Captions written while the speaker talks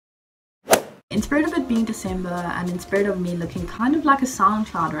In spirit of it being December and in spirit of me looking kind of like a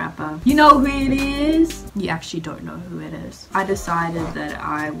SoundCloud rapper, you know who it is? You actually don't know who it is. I decided that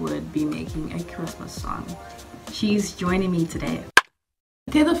I would be making a Christmas song. She's joining me today.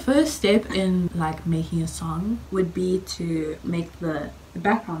 Okay, the first step in like making a song would be to make the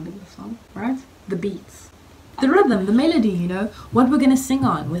background of the song, right? The beats. The rhythm, the melody, you know, what we're gonna sing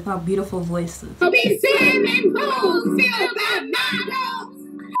on with our beautiful voices.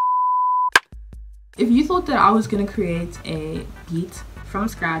 If you thought that I was gonna create a beat from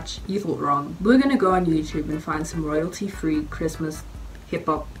scratch, you thought wrong. We're gonna go on YouTube and find some royalty-free Christmas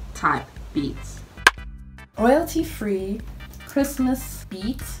hip-hop type beats. Royalty-free Christmas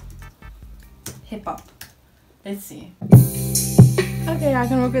beats, hip-hop. Let's see. Okay, I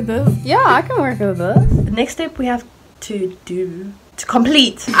can work with this. Yeah, I can work with this. The next step we have to do to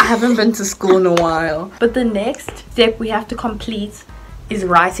complete. I haven't been to school in a while. But the next step we have to complete is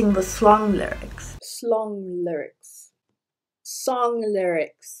writing the song lyrics. Song lyrics.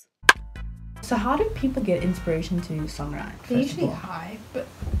 So how do people get inspiration to songwrite? They're usually high, but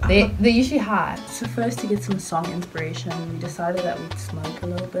they're usually high. So first, to get some song inspiration, we decided that we'd smoke a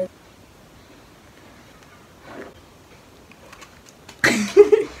little bit.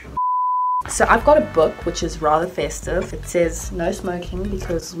 So I've got a book which is rather festive. It says no smoking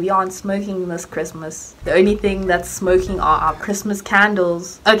because we aren't smoking this Christmas. The only thing that's smoking are our Christmas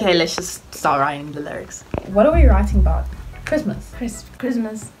candles. Okay, let's just start writing the lyrics. What are we writing about? Christmas.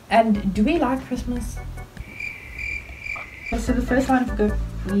 Christmas. And do we like Christmas? So the first line of the book,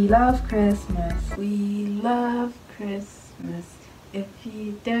 we love Christmas. We love Christmas. If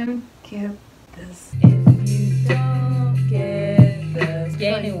you don't get this, if you don't get this,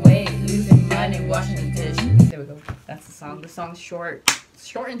 gaining weight, losing money, washing the dishes. There we go. That's the song. The song's short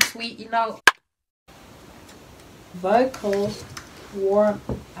and sweet, you know. Vocals, warm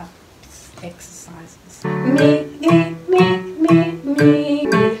up exercises. Me.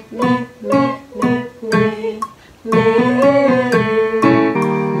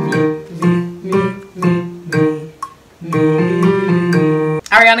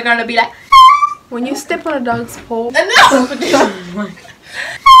 Ariana gonna be like, when you step on a dog's paw. No!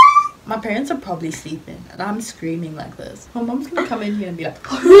 My parents are probably sleeping and I'm screaming like this. My mom's gonna come in here and be like,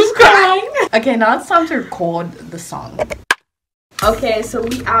 who's crying? Okay, now it's time to record the song. Okay, so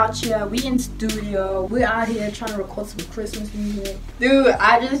we out here, we in studio, we're out here trying to record some Christmas music. Dude,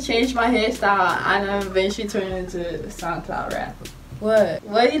 I just changed my hairstyle and I'm eventually turning into a SoundCloud rapper. What?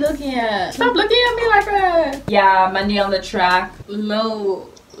 What are you looking at? Stop looking at me like that. Yeah, Mandi on the track. No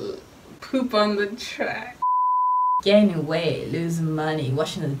poop on the track. Gaining weight, losing money,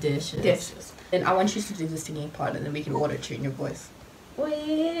 washing the dishes. And I want you to do the singing part and then we can auto-tune your voice.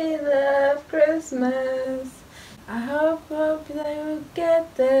 We love Christmas. I hope that you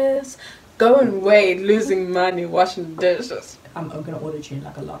get this. Going weight, losing money, washing dishes. I'm gonna auto-tune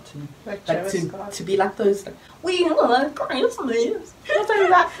like a lot too. Like to be like those like, we love Christmas. Something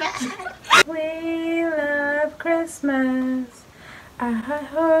like that. We love Christmas. I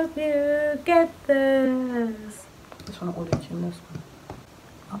hope you get this. I just wanna auto-tune this one.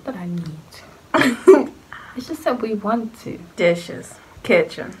 Not that I need to. It's just that we want to. Dishes,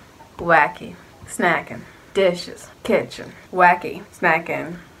 kitchen, wacky, snacking. Dishes, kitchen, wacky,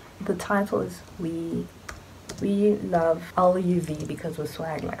 snacking. The title is We Love LUV because we're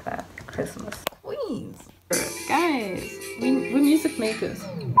swag like that. Christmas. Queens. Guys, we're music makers.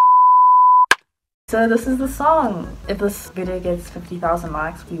 So this is the song. If this video gets 50,000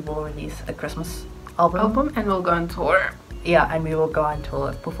 likes, we will release a Christmas album. And we'll go on tour. Yeah, and we will go on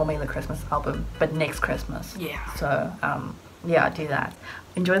tour performing the Christmas album, but next Christmas. Yeah. So, yeah, do that.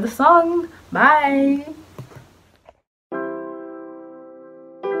 Enjoy the song. Bye.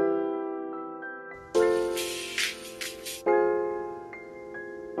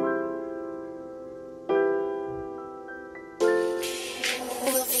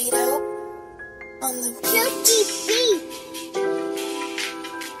 On the beauty beat.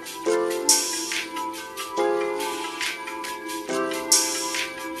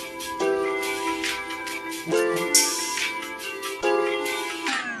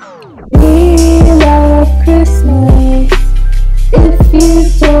 We love Christmas. If you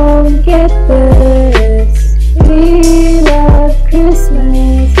don't get this, we love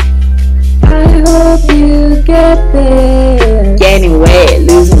Christmas. I hope you get this. Gaining weight,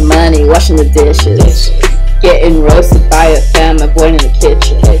 losing money, washing the dishes. Getting roasted by a fam, avoiding the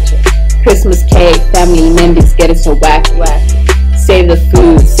kitchen. Christmas cake, family members getting so wacky. Save the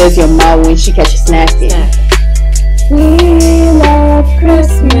food, says your mom when she catches snacking. We love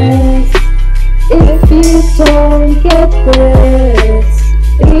Christmas. If you don't get this,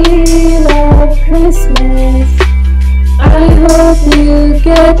 we love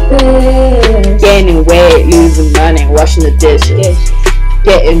get this. Gaining weight, losing money, washing the dishes.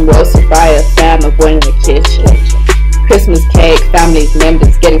 Getting roasted by a fam, avoiding the kitchen. Christmas cake, family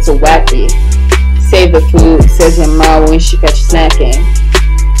members getting so wacky. Save the food, says your mom when she catch you snacking.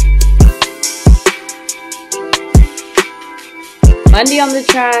 Mandi on the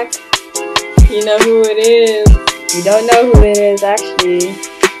track. You know who it is. You don't know who it is actually.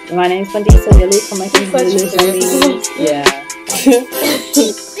 My name's Mandi, so you'll leave for my things. Yeah.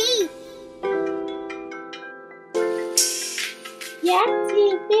 Yeah,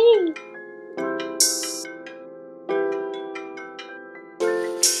 TV.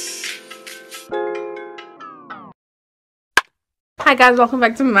 Hi guys, welcome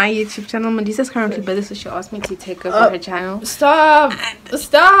back to my YouTube channel. Mandi is currently busy, so she asked me to take over her channel. Stop!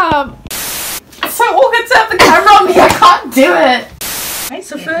 Stop! It's so awkward to have the camera on me. I can't do it. I used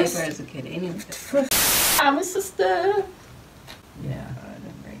to get paper as a kid anyway. I'm a sister. Yeah, I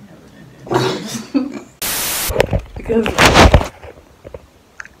don't know. Because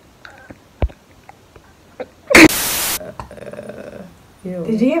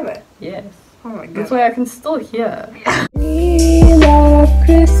did you hear it? Yes. Oh my god. That's why I can still hear. We love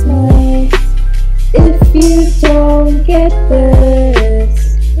Christmas. If you don't get this.